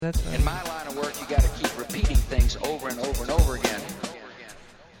In my line of work, you got to keep repeating things over and over and over again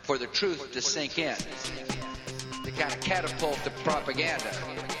for the truth to sink in. To kind of catapult the propaganda.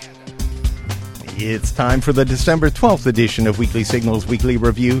 It's time for the December 12th edition of Weekly Signals Weekly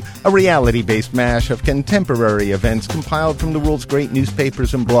Review, a reality-based mash of contemporary events compiled from the world's great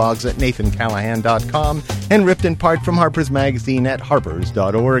newspapers and blogs at nathancallahan.com and ripped in part from Harper's Magazine at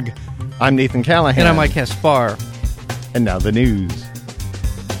harpers.org. I'm Nathan Callahan. And I'm Mike Kaspar. And now the news.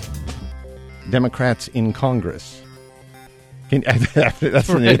 Democrats in Congress.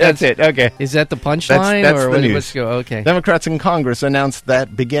 That's it. Okay. Is that the punchline? That's or the news. Let's go. Okay. Democrats in Congress announced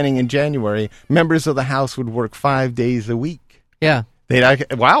that beginning in January, members of the House would work 5 days a week. Yeah.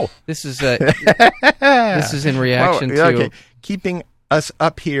 Wow. This is this is in reaction to keeping us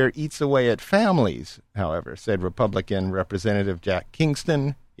up here eats away at families. However, said Republican Representative Jack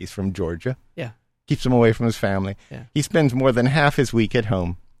Kingston. He's from Georgia. Yeah. Keeps him away from his family. Yeah. He spends more than half his week at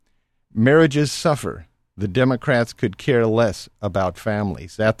home. Marriages suffer. The Democrats could care less about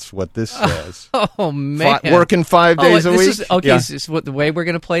families. That's what this says. Oh, man. Working 5 days a week? Is this what the way we're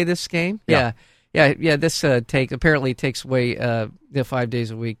going to play this game? Yeah. This apparently takes away, the 5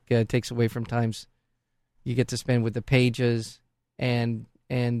 days a week takes away from times you get to spend with the pages and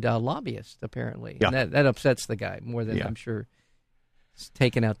lobbyists, apparently. Yeah. And that upsets the guy more than I'm sure he's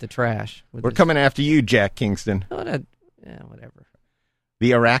taking out the trash. We're coming after you, Jack Kingston. Whatever.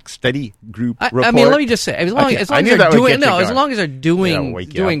 The Iraq Study Group report. I mean, let me just say, as long as they're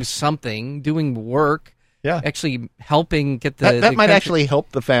doing something, doing work, actually helping get that might actually help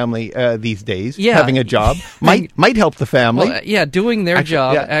the family these days. Yeah. Having a job might help the family. Well, doing their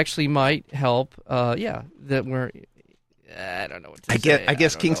job actually might help. That we're. I don't know what to say. I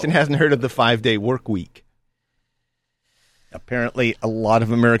guess Kingston hasn't heard of the 5-day work week. Apparently, a lot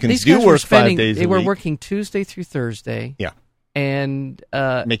of Americans do work 5 days a week. They were working Tuesday through Thursday. Yeah. And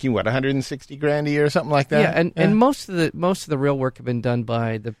making what, $160,000 a year or something like that? Yeah, and most of the real work had been done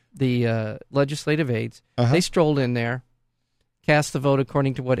by the legislative aides. Uh-huh. They strolled in there, cast the vote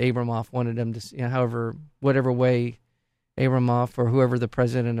according to what Abramoff wanted them to, whatever way Abramoff or whoever the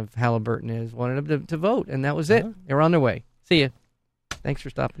president of Halliburton is wanted them to vote, and that was it. They were on their way. See ya. Thanks for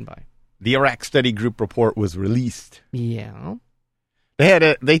stopping by. The Iraq Study Group report was released. Yeah.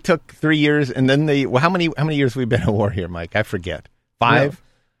 They took 3 years, and then how many years have we been at war here, Mike? I forget. 5, No.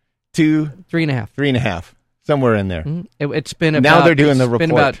 2, 3.5. 3.5, somewhere in there. Mm-hmm. It's been now they're doing the report.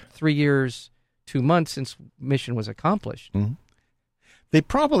 It's been about 3 years, 2 months since mission was accomplished. Mm-hmm. They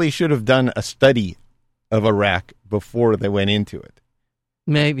probably should have done a study of Iraq before they went into it.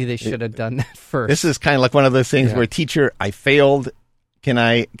 Maybe they should have done that first. This is kind of like one of those things where, teacher, I failed. Can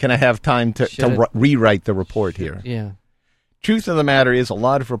I have time to rewrite the report here? Yeah. Truth of the matter is, a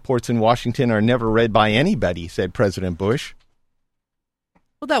lot of reports in Washington are never read by anybody, said President Bush.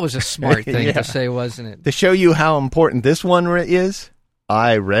 Well, that was a smart thing to say, wasn't it? To show you how important this one is,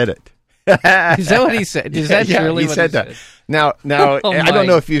 I read it. Is that what he said? Is that really what he said? Now, I don't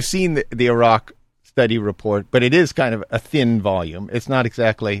know if you've seen the Iraq study report, but it is kind of a thin volume. It's not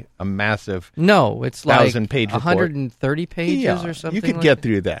exactly a massive it's like 1,000-page 130 pages or something. You could get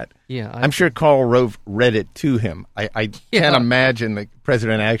through that. Yeah, I'm sure Karl Rove read it to him. I can't imagine the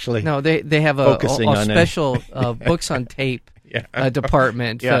president actually. No, they have a special books on tape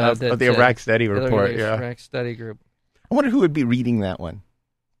department. Of the Iraq Study report. Iraq Study Group. I wonder who would be reading that one.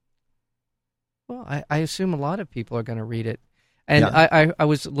 Well, I assume a lot of people are going to read it. And I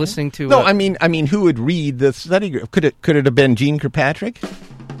was listening to. No, I mean, who would read the study group? Could it have been Jeane Kirkpatrick?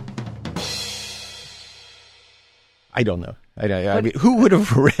 I don't know. I mean, who would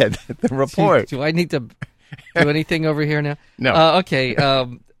have read the report? Do I need to do anything over here now? No. Okay.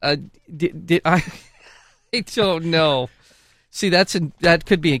 Did I? I don't know. See, that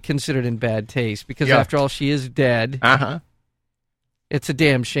could be considered in bad taste because after all, she is dead. It's a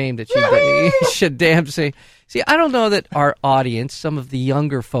damn shame that she should say. See, I don't know that our audience, some of the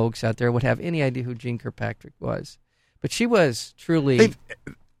younger folks out there, would have any idea who Jeane Kirkpatrick was, but she was truly.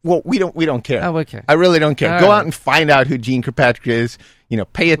 Well, we don't care. Oh, okay. I really don't care. All Go right. out and find out who Jeane Kirkpatrick is.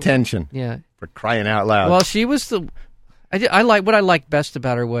 Pay attention. Yeah. For crying out loud. Well, she was what I liked best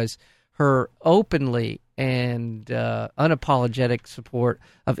about her was her openly and unapologetic support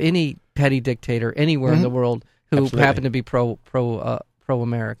of any petty dictator anywhere in the world who happened to be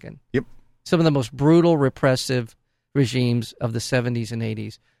pro-American. Yep. Some of the most brutal, repressive regimes of the 70s and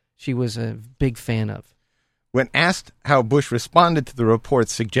 80s, she was a big fan of. When asked how Bush responded to the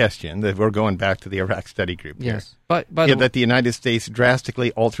report's suggestion that we're going back to the Iraq Study Group yes, here, that the United States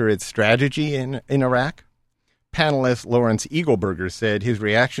drastically alter its strategy in Iraq, panelist Lawrence Eagleburger said his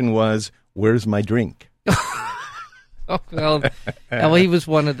reaction was, "Where's my drink?" Well, he was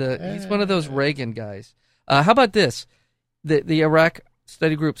one of he's one of those Reagan guys. How about this? The Iraq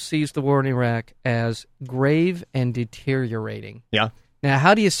study group sees the war in Iraq as grave and deteriorating. Yeah. Now,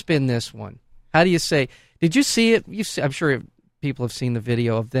 how do you spin this one? How do you say? Did you see it? I'm sure people have seen the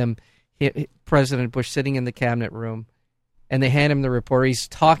video of them, President Bush sitting in the cabinet room, and they hand him the report. He's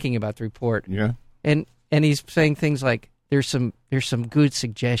talking about the report. Yeah. And he's saying things like, "There's some good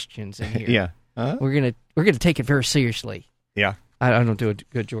suggestions in here. Yeah. Huh? We're gonna take it very seriously." Yeah. I don't do a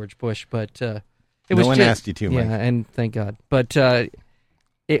good George Bush, but it was. No one asked you to, Mike. Yeah, and thank God. But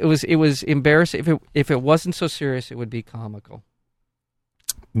it was embarrassing. If it wasn't so serious, it would be comical.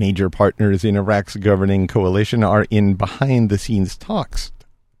 Major partners in Iraq's governing coalition are in behind-the-scenes talks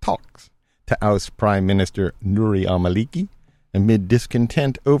to oust Prime Minister Nouri al-Maliki amid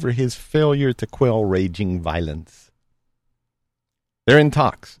discontent over his failure to quell raging violence. They're in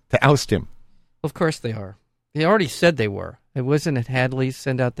talks to oust him. Of course they are. They already said they were. It wasn't at Hadley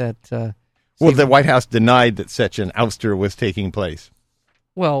send out that... well, the White House denied that such an ouster was taking place.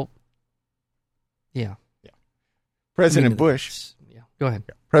 Well, yeah. President Bush... Yeah, go ahead.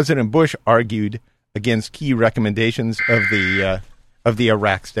 President Bush argued against key recommendations of the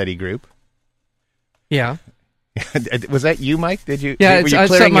Iraq Study Group. Yeah. Was that you, Mike? Did you? Yeah, were you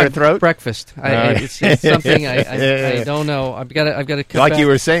clearing your throat? Breakfast. It's something I don't know. I've got to cut like back you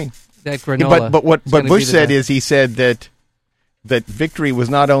were saying. that granola. But what Bush said is he said that victory was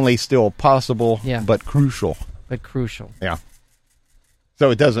not only still possible, but crucial. But crucial. Yeah.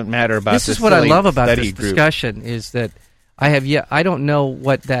 So it doesn't matter about this. Is what I love about this discussion is that I don't know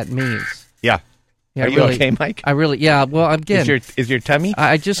what that means. Yeah. Yeah, Are you okay, Mike? Well, again, is your tummy?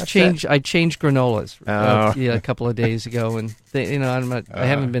 I changed granolas a couple of days ago, and I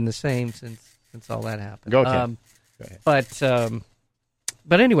haven't been the same since all that happened. Go ahead.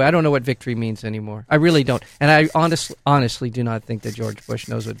 But anyway, I don't know what victory means anymore. I really don't, and I honestly do not think that George Bush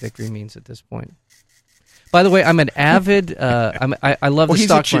knows what victory means at this point. By the way, I'm an avid. I love the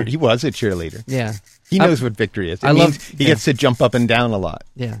stock market. He was a cheerleader. Yeah, he knows what victory is. It means he gets to jump up and down a lot.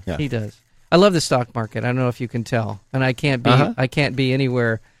 Yeah, he does. I love the stock market. I don't know if you can tell, and I can't be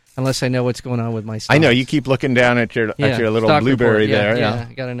anywhere unless I know what's going on with my stocks. I know you keep looking down at your little blueberry report. there. Yeah,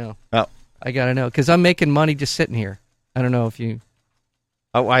 I gotta know. Oh. I gotta know because I'm making money just sitting here. I don't know if you.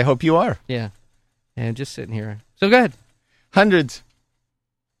 Oh, I hope you are. Yeah, and just sitting here. So go ahead. Hundreds.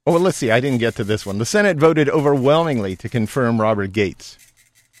 Oh, well, let's see. I didn't get to this one. The Senate voted overwhelmingly to confirm Robert Gates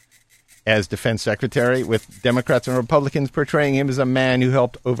as defense secretary, with Democrats and Republicans portraying him as a man who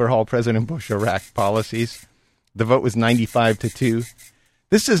helped overhaul President Bush Iraq policies. The vote was 95-2.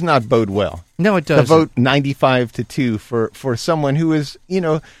 This does not bode well. No, it doesn't. The vote 95-2 for someone who is,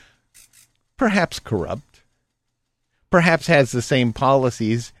 perhaps corrupt, perhaps has the same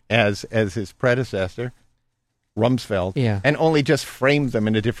policies as his predecessor, Rumsfeld, and only just framed them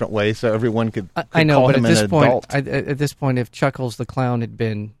in a different way so everyone could I know, call but him at this point, if Chuckles the Clown had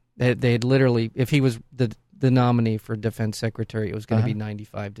been... They had literally, if he was the nominee for defense secretary, it was going to be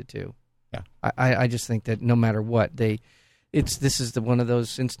 95-2. Yeah, I just think that no matter what this is one of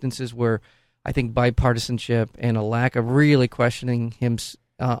those instances where I think bipartisanship and a lack of really questioning him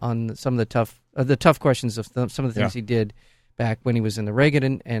on some of the tough questions of some of the things he did back when he was in the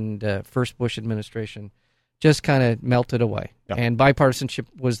Reagan and first Bush administration just kind of melted away. Yeah. And bipartisanship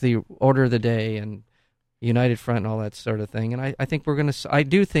was the order of the day, and United Front and all that sort of thing. And I think I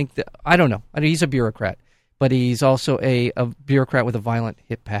do think that, I don't know. He's a bureaucrat, but he's also a bureaucrat with a violent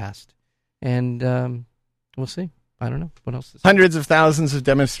hit past. And we'll see. I don't know. What else? Hundreds of thousands of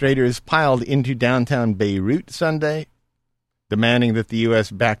demonstrators piled into downtown Beirut Sunday, demanding that the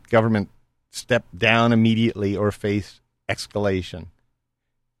U.S.-backed government step down immediately or face escalation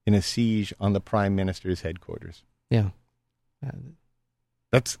in a siege on the prime minister's headquarters. Yeah.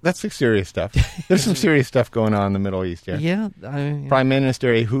 That's some serious stuff. There's some serious stuff going on in the Middle East here. Yeah. Prime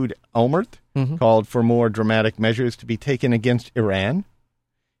Minister Ehud Olmert called for more dramatic measures to be taken against Iran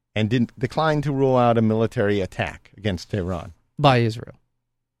and declined to rule out a military attack against Tehran. By Israel.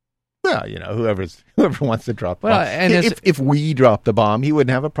 Well, whoever wants to drop the bomb. And if we drop the bomb, he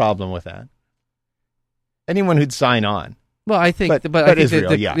wouldn't have a problem with that. Anyone who'd sign on. Well, I think, I think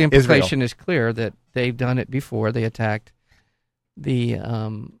Israel, the implication is clear that they've done it before. They attacked the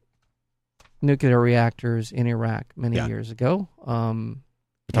nuclear reactors in Iraq many years ago. We're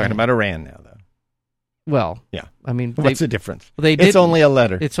talking about Iran now, though. Well, yeah. I mean, what's the difference? It's only a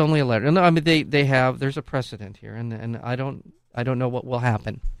letter. It's only a letter. No, I mean they have. There's a precedent here, and I don't know what will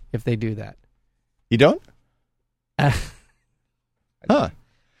happen if they do that. You don't? I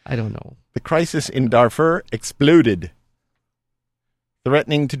don't know. The crisis in Darfur exploded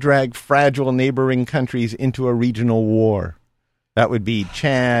threatening to drag fragile neighboring countries into a regional war. That would be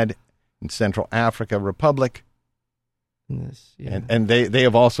Chad and Central Africa Republic. And they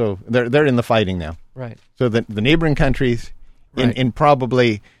have also, they're in the fighting now. Right. So the neighboring countries in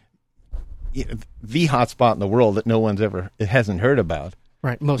probably the hot spot in the world that no one's it hasn't heard about.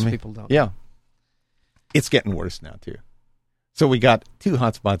 Right. Most people don't. Yeah. It's getting worse now, too. So we got two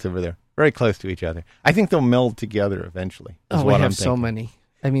hot spots over there, very close to each other. I think they'll meld together eventually. We have so many.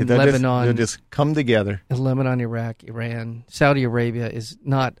 I mean, Lebanon. They'll just come together. Lebanon, Iraq, Iran, Saudi Arabia is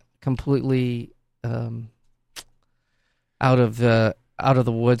not completely out of the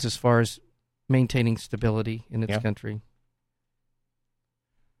woods as far as maintaining stability in its country.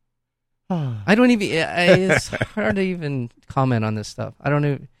 I don't even. It's hard to even comment on this stuff. I don't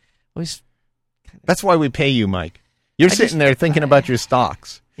know. That's why we pay you, Mike. You're sitting there thinking about your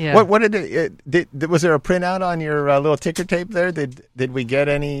stocks. Yeah. What did was there a printout on your little ticker tape there? Did we get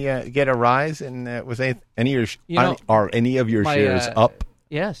get a rise? And was any of your shares up?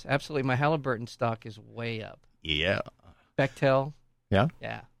 Yes, absolutely. My Halliburton stock is way up. Yeah. Bechtel. Yeah.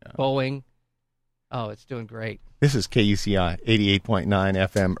 Yeah. Boeing. Oh, it's doing great. This is KUCI 88.9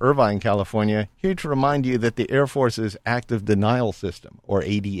 FM, Irvine, California. Here to remind you that the Air Force's Active Denial System, or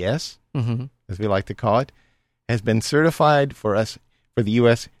ADS, as we like to call it, has been certified for the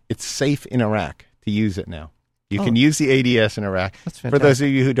U.S. It's safe in Iraq to use it now. You can use the ADS in Iraq. That's fantastic. For those of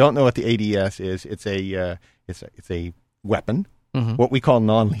you who don't know what the ADS is, it's a weapon, what we call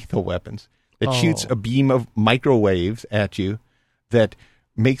non-lethal weapons, that shoots a beam of microwaves at you that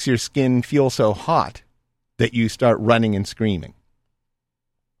makes your skin feel so hot that you start running and screaming.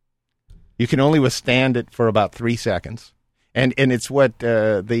 You can only withstand it for about 3 seconds. And it's what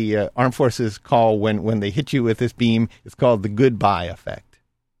the armed forces call when they hit you with this beam, it's called the goodbye effect.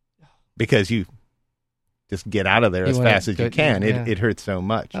 Because you just get out of there as fast as you can. It hurts so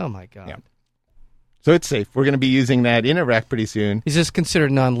much. Oh, my God. Yeah. So it's safe. We're going to be using that in Iraq pretty soon. Is this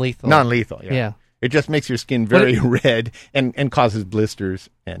considered non-lethal? Non-lethal, yeah. It just makes your skin very red and causes blisters.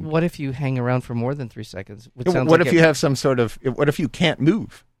 And what if you hang around for more than 3 seconds? What if you have some sort of? What if you can't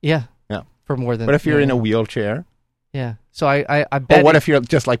move? Yeah. Yeah. For more than. What if you're in a wheelchair? Yeah. So I bet. Or what if you're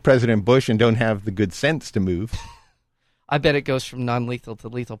just like President Bush and don't have the good sense to move? I bet it goes from non-lethal to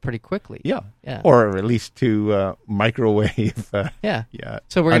lethal pretty quickly. Yeah. Or at least to microwave. Yeah. Yeah.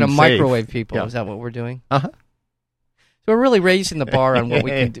 So we're going to microwave people. Yeah. Is that what we're doing? Uh-huh. So we're really raising the bar on what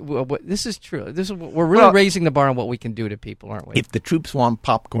we can do. This is true. We're really raising the bar on what we can do to people, aren't we? If the troops want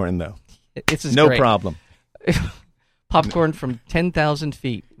popcorn, though, it's no problem. Popcorn from 10,000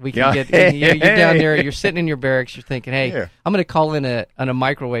 feet. We can get. You're down there. You're sitting in your barracks. You're thinking, "Hey, I'm going to call in a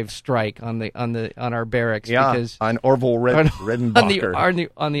microwave strike on our barracks because on Orville Redenbacher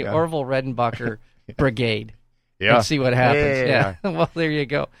on the Orville Redenbacher brigade. Yeah, and see what happens. Yeah. Well, there you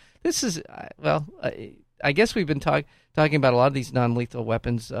go. This is I guess we've been talking about a lot of these non-lethal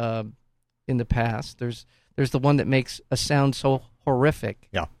weapons in the past. There's the one that makes a sound so horrific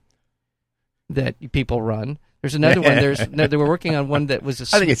that people run. There's another one. They were working on one that was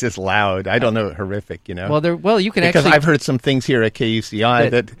I think it's just loud. I don't know horrific, you know. Well, you can because I've heard some things here at KUCI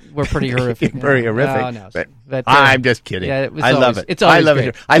that were pretty horrific. Very horrific. No. But I'm just kidding. Yeah, I love it. It's always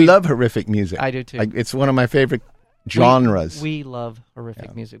great. I love horrific music. I do too. It's one of my favorite genres. We love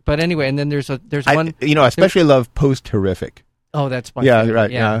horrific music. But anyway, and then there's one. I especially love post-horrific. Oh, that's my favorite.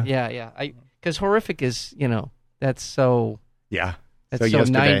 Right. Yeah. Because horrific is, that's so. Yeah. That's so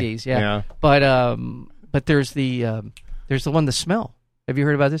 90s. Yeah. But there's the one, The Smell. Have you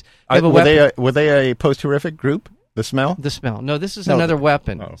heard about this? Were they a post-horrific group? The Smell? The Smell. No, this is another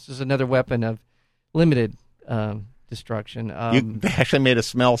weapon. This is another weapon of limited destruction. They actually made a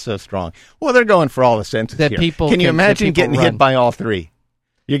smell so strong. Well, they're going for all the senses that here. People can you imagine getting hit by all three?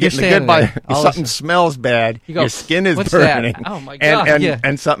 You're getting hit by something smells bad. Your skin is burning. That? Oh my God!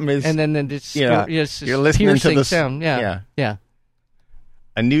 And something is. And then it's you're listening to the sound. Yeah.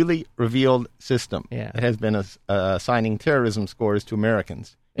 A newly revealed system that has been assigning terrorism scores to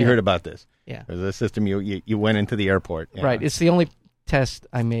Americans. You heard about this? Yeah. There's a system you went into the airport. Right. It's the only test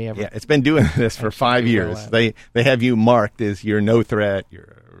I may ever. Yeah, it's been doing this for 5 years. They have you marked as you're no threat.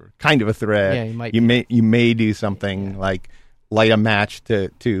 You're kind of a threat. Yeah, you may do something like light a match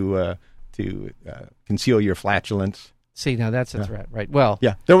to conceal your flatulence. See, now that's a threat, right? Well,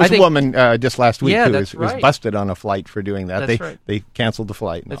 yeah, there was a woman just last week who was right. busted on a flight for doing that. That's right. They canceled the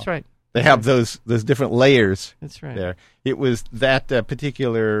flight. That's right. They have those different layers. That's right. There, it was that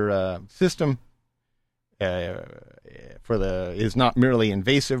particular system is not merely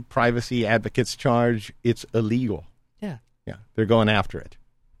invasive. Privacy advocates charge it's illegal. Yeah, they're going after it.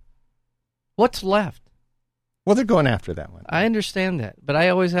 What's left? Well, they're going after that one. I understand that, but I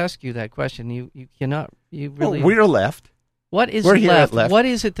always ask you that question. You cannot. You really. Well, we're left. What is we're left? left? What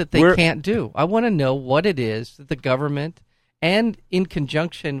is it that they can't do? I want to know what it is that the government, and in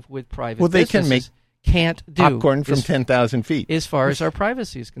conjunction with private businesses, can't do. Popcorn from 10,000 feet. As far as our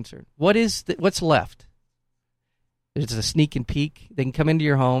privacy is concerned. What's left? There's a sneak and peek. They can come into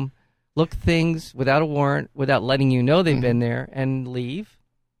your home, look things without a warrant, without letting you know they've been there, and leave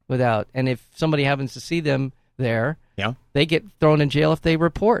without. And if somebody happens to see them there, they get thrown in jail if they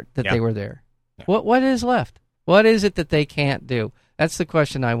report that they were there. Yeah. What is left? What is it that they can't do? That's the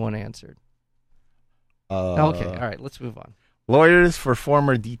question I want answered. Okay, all right, let's move on. Lawyers for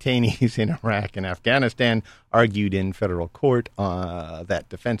former detainees in Iraq and Afghanistan argued in federal court that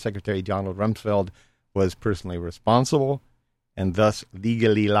Defense Secretary Donald Rumsfeld was personally responsible and thus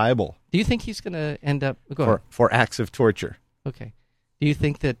legally liable. Do you think he's going to end up for acts of torture? Okay. Do you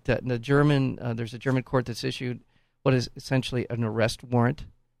think that there's a German court that's issued what is essentially an arrest warrant?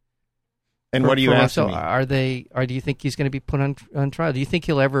 And what are you asking me? Do you think he's going to be put on trial? Do you think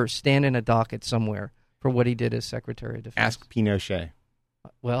he'll ever stand in a docket somewhere for what he did as Secretary of Defense? Ask Pinochet.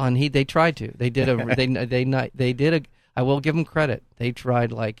 Well, and they tried to. They did I will give them credit. They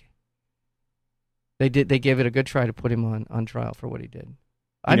tried They gave it a good try to put him on trial for what he did.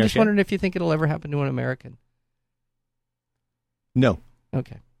 I'm just wondering if you think it'll ever happen to an American. No.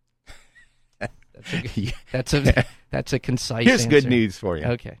 Okay. That's a concise Here's answer. Good news for you.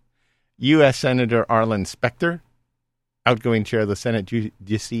 Okay. U.S. Senator Arlen Specter, outgoing chair of the Senate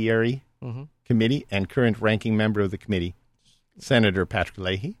Judiciary Committee and current ranking member of the committee, Senator Patrick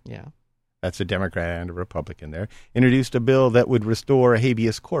Leahy. Yeah. That's a Democrat and a Republican there, introduced a bill that would restore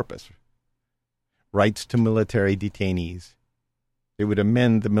habeas corpus, rights to military detainees. It would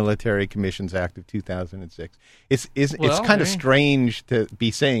amend the Military Commissions Act of 2006. It's kind of strange to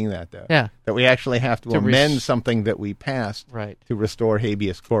be saying that, though. Yeah. That we actually have to amend something that we passed to restore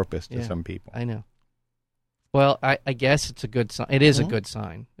habeas corpus to some people. I know. Well, I guess it's a good sign. It is a good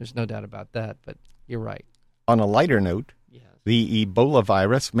sign. There's no doubt about that, but you're right. On a lighter note, the Ebola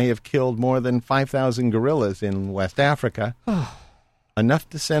virus may have killed more than 5,000 gorillas in West Africa, enough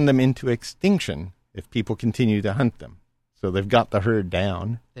to send them into extinction if people continue to hunt them. So they've got the herd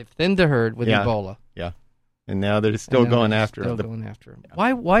down. They've thinned the herd with Ebola. Yeah. And now they're still going after them.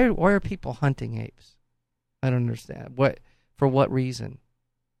 Yeah. Why are people hunting apes? I don't understand. For what reason?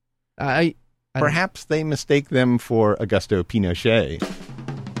 Perhaps they mistake them for Augusto Pinochet.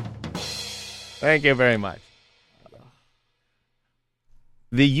 Thank you very much.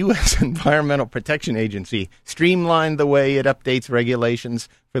 The U.S. Environmental Protection Agency streamlined the way it updates regulations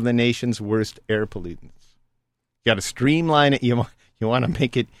for the nation's worst air pollutants. You got to streamline it. You want to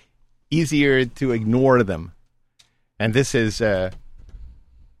make it easier to ignore them. And this has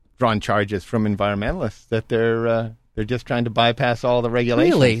drawn charges from environmentalists that they're just trying to bypass all the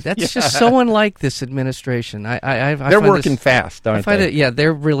regulations. Really? That's just so unlike this administration. They're working fast, aren't they?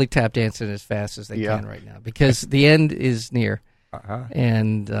 They're really tap dancing as fast as they can right now because the end is near.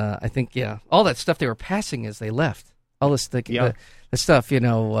 And I think, all that stuff they were passing as they left. All this, the stuff,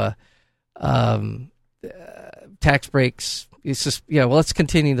 tax breaks. It's just, let's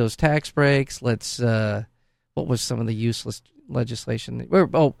continue those tax breaks. Let's, what was some of the useless legislation?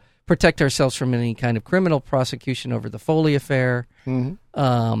 Protect ourselves from any kind of criminal prosecution over the Foley affair. And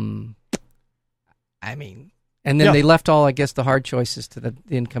then they left all, I guess, the hard choices to the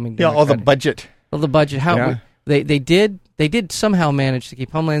incoming Democratic. All the budget. All the budget. They did somehow manage to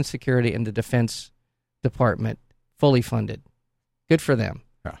keep Homeland Security and the Defense Department fully funded. Good for them.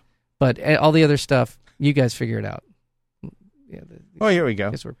 Yeah. But all the other stuff, you guys figure it out. Here we go.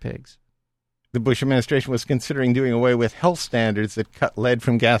 I guess we're pigs. The Bush administration was considering doing away with health standards that cut lead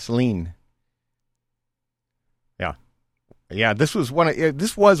from gasoline. Yeah. This was one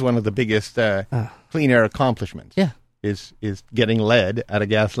of the biggest clean air accomplishments. Yeah. Is getting lead out of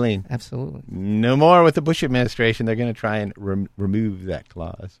gasoline. Absolutely. No more with the Bush administration. They're going to try and remove that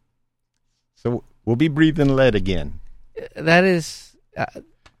clause. So we'll be breathing lead again. That is. Did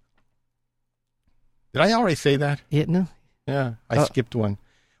I already say that? No. Yeah, I skipped one.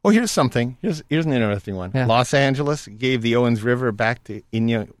 Oh, here's something. Here's an interesting one. Yeah. Los Angeles gave the Owens River back to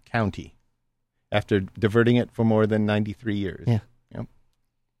Inyo County after diverting it for more than 93 years. Yeah. Yep.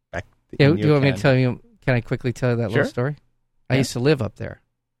 Back to you want me to tell you? Can I quickly tell you that little story? I used to live up there.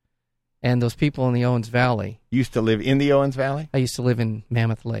 And those people in the Owens Valley. Used to live in the Owens Valley? I used to live in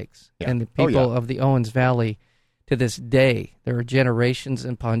Mammoth Lakes. Yeah. And the people of the Owens Valley, to this day, there are generations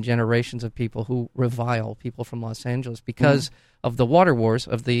upon generations of people who revile people from Los Angeles because of the water wars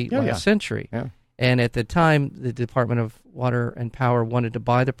of the last century. Yeah. And at the time, the Department of Water and Power wanted to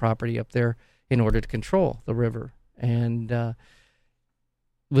buy the property up there in order to control the river. And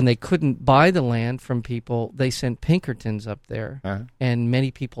when they couldn't buy the land from people, they sent Pinkertons up there, and many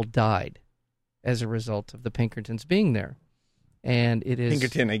people died as a result of the Pinkertons being there. And it is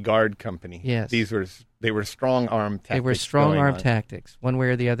Pinkerton, a guard company. Yes, they were strong-arm tactics. They were strong-arm tactics. One way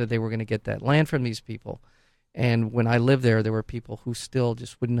or the other, they were going to get that land from these people. And when I lived there were people who still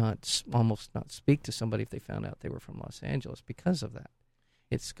just would almost not speak to somebody if they found out they were from Los Angeles because of that.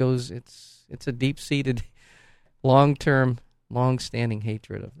 It's a deep-seated, long-term, long-standing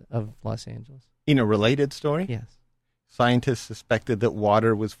hatred of Los Angeles. In a related story? Yes. Scientists suspected that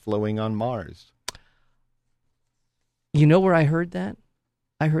water was flowing on Mars. You know where I heard that?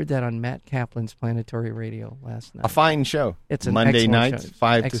 I heard that on Matt Kaplan's Planetary Radio last night. A fine show. It's an Monday excellent nights, show.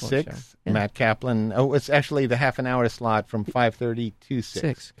 5 excellent to 6. Show. Yeah. Matt Kaplan. Oh, it's actually the half-an-hour slot from 5:30 to 6.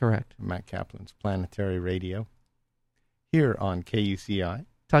 6, correct. Matt Kaplan's Planetary Radio here on KUCI.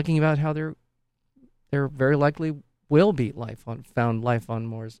 Talking about how there very likely will be found life on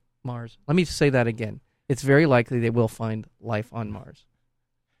Mars. Let me say that again. It's very likely they will find life on Mars.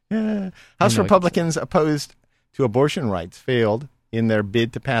 Yeah. House Republicans opposed to abortion rights failed in their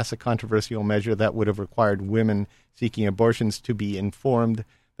bid to pass a controversial measure that would have required women seeking abortions to be informed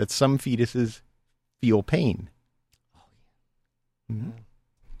that some fetuses feel pain. Mm-hmm.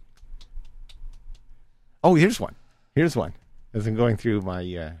 Oh, here's one. As I'm going through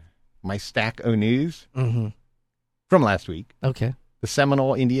my stack of news from last week. Okay. The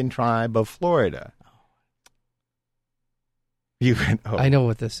Seminole Indian tribe of Florida. I know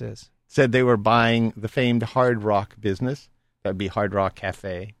what this is. Said they were buying the famed Hard Rock business. That would be Hard Rock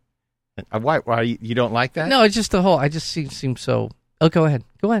Cafe. And why you don't like that? No, it's just the whole. I just seem so. Oh, go ahead.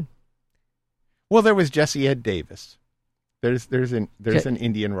 Well, there was Jesse Ed Davis. There's an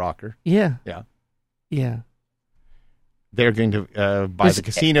Indian rocker. Yeah. They're going to buy the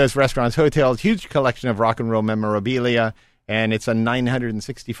casinos, restaurants, hotels, huge collection of rock and roll memorabilia, and it's a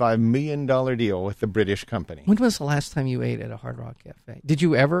 $965 million deal with the British company. When was the last time you ate at a Hard Rock Cafe? Did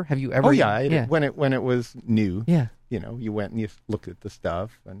you ever? Have you ever? Oh, yeah. I ate it when it was new. Yeah. You went and you looked at the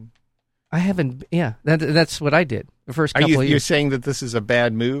stuff. And I haven't. Yeah, that's what I did the first couple of years. You're saying that this is a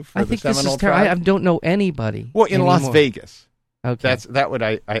bad move for the Seminole tribe? I don't know anybody. Well, in Las Vegas. Okay. That would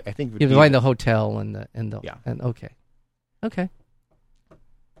I think would you be find the hotel and yeah. And okay.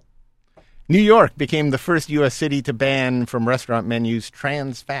 New York became the first U.S. city to ban from restaurant menus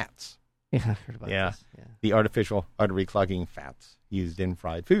trans fats. Yeah, I heard about this. Yeah. The artificial artery clogging fats used in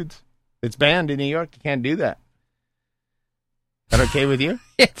fried foods. It's banned in New York. You can't do that. Is that okay with you?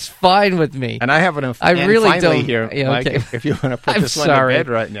 It's fine with me. And I have I really don't. Here, yeah, Mike, okay. if you want to put this one to bed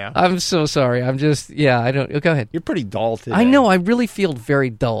right now. I'm so sorry. I'm just, I don't. Go ahead. You're pretty dull today. I know. I really feel very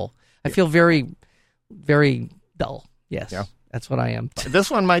dull. I feel very, very dull. Yes. Yeah. That's what I am. This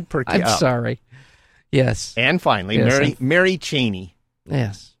one might perk you up. I'm sorry. Yes. And finally, yes, Mary Cheney.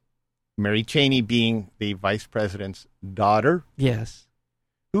 Yes. Mary Cheney being the vice president's daughter. Yes.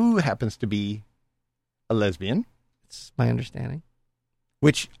 Who happens to be a lesbian. It's my understanding.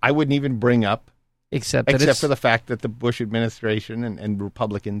 Which I wouldn't even bring up. Except for the fact that the Bush administration and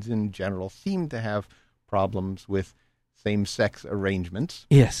Republicans in general seem to have problems with same-sex arrangements.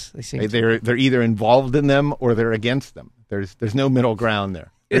 Yes, they seem they're either involved in them or they're against them. There's no middle ground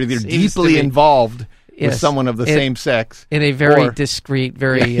there. They're either deeply involved with someone of the same sex in a very discreet,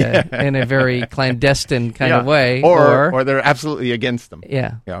 in a very clandestine kind of way, or they're absolutely against them.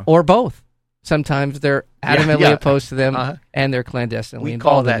 Yeah, or both. Sometimes they're adamantly opposed to them, and they're clandestinely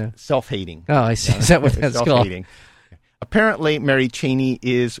involved. We call that self-hating. Oh, I see. Is that what that's called? Apparently, Mary Cheney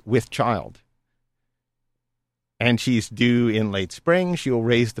is with child. And she's due in late spring. She will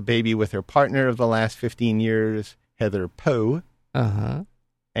raise the baby with her partner of the last 15 years, Heather Poe.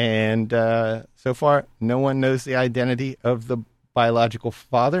 And so far, no one knows the identity of the biological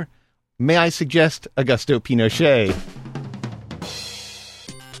father. May I suggest Augusto Pinochet?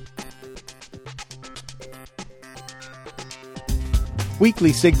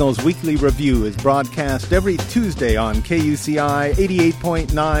 Weekly Signals Weekly Review is broadcast every Tuesday on KUCI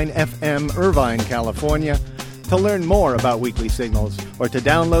 88.9 FM, Irvine, California. To learn more about Weekly Signals or to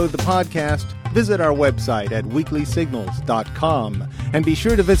download the podcast, visit our website at weeklysignals.com. And be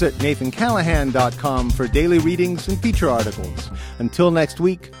sure to visit nathancallahan.com for daily readings and feature articles. Until next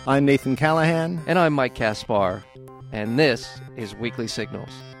week, I'm Nathan Callahan. And I'm Mike Kaspar. And this is Weekly Signals.